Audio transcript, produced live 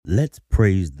Let's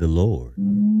praise the Lord.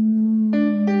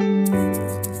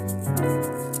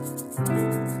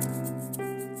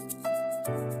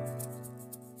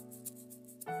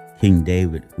 King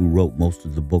David, who wrote most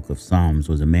of the book of Psalms,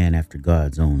 was a man after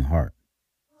God's own heart.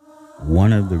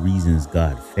 One of the reasons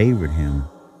God favored him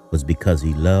was because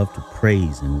he loved to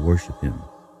praise and worship him.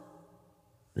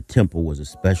 The temple was a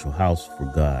special house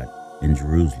for God in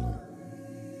Jerusalem.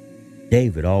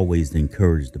 David always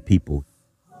encouraged the people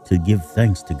to give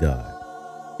thanks to God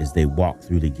as they walked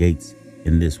through the gates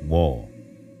in this wall.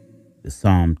 The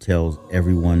psalm tells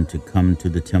everyone to come to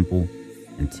the temple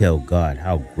and tell God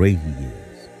how great he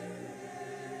is.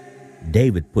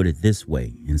 David put it this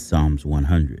way in Psalms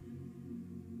 100.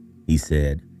 He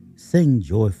said, "Sing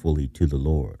joyfully to the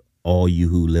Lord, all you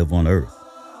who live on earth.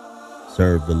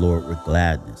 Serve the Lord with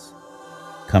gladness.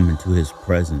 Come into his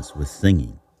presence with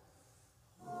singing.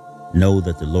 Know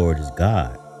that the Lord is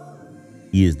God.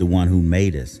 He is the one who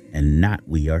made us, and not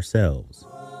we ourselves.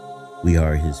 We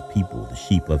are his people, the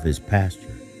sheep of his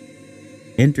pasture.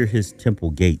 Enter his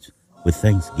temple gates with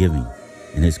thanksgiving,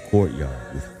 and his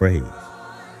courtyard with praise.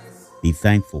 Be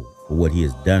thankful for what he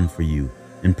has done for you,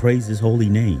 and praise his holy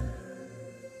name.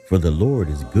 For the Lord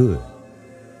is good.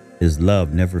 His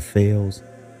love never fails,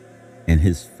 and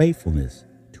his faithfulness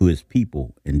to his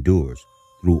people endures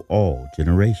through all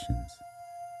generations."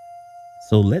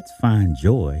 So let's find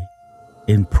joy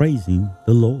in praising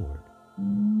the Lord.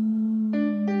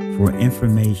 For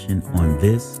information on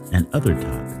this and other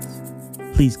topics,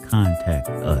 please contact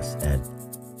us at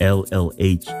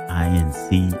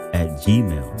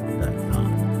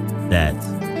llhinc@gmail.com. That's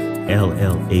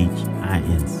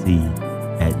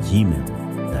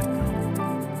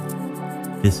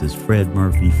llhinc@gmail.com. This is Fred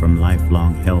Murphy from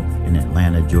Lifelong Health in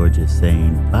Atlanta, Georgia,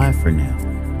 saying bye for now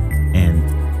and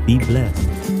be blessed.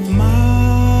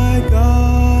 My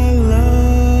God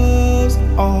loves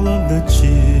all of the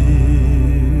children.